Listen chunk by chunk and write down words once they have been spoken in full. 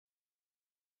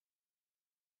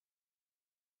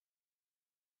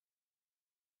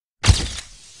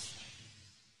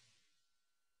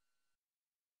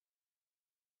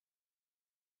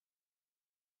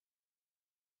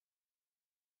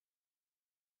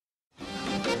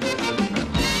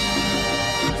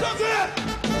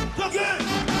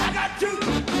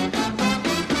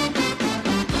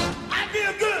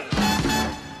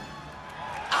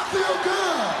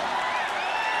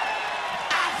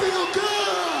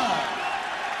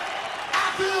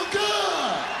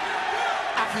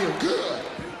feel good.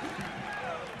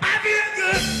 I feel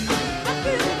good. I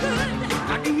feel good.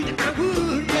 I do the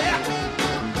good, yeah.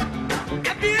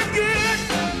 I feel good.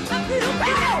 I feel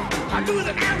good. I do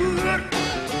the good.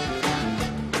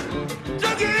 So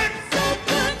good. So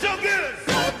good. So good.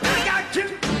 So I got you.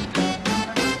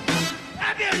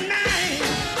 I feel nice.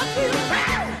 I feel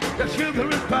good. The sugar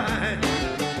is fine.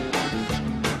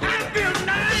 I feel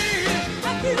nice. I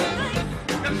feel nice.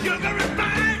 The sugar is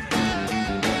fine.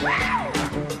 Wow.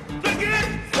 So good.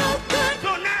 So good.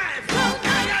 So nice. So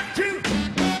I got you.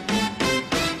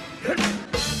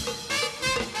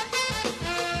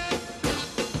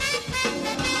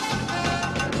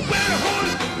 Well, the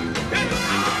horse in the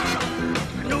arm.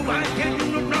 I know I can't do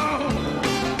no wrong.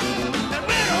 And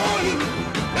when the horse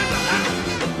in the arm,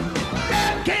 I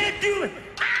can't do it.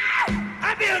 Ow!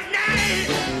 I feel nice.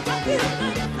 I feel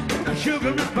nice. The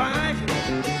sugar is fine.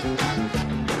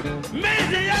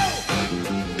 Maceo,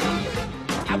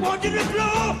 I want you to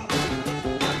blow.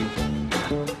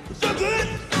 So good,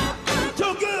 so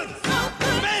good,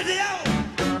 Maceo.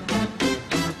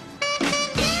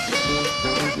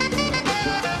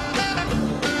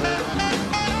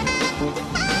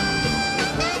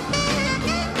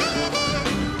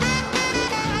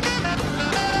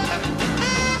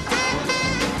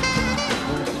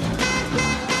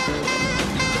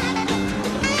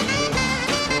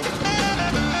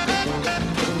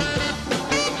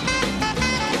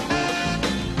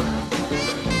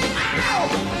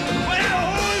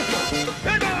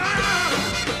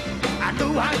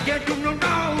 I can't do no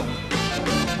wrong.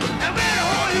 And when I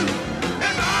hold you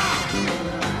in my arms,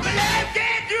 but I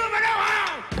can't do me no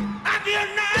harm. I feel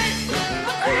nice.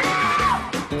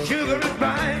 Sugar is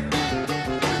fine.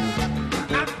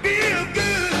 I feel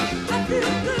good. I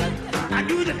feel good. I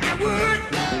do the I would.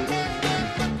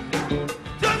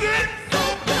 So good. So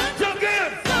good. So good.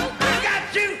 So I got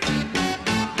you.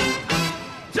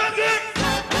 So good.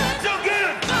 So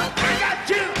good. I got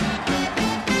you.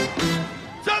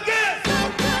 So good.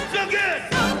 So good.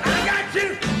 I got you.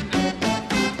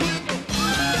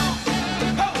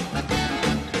 Oh.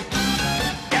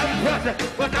 Elvis Presley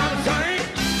was not a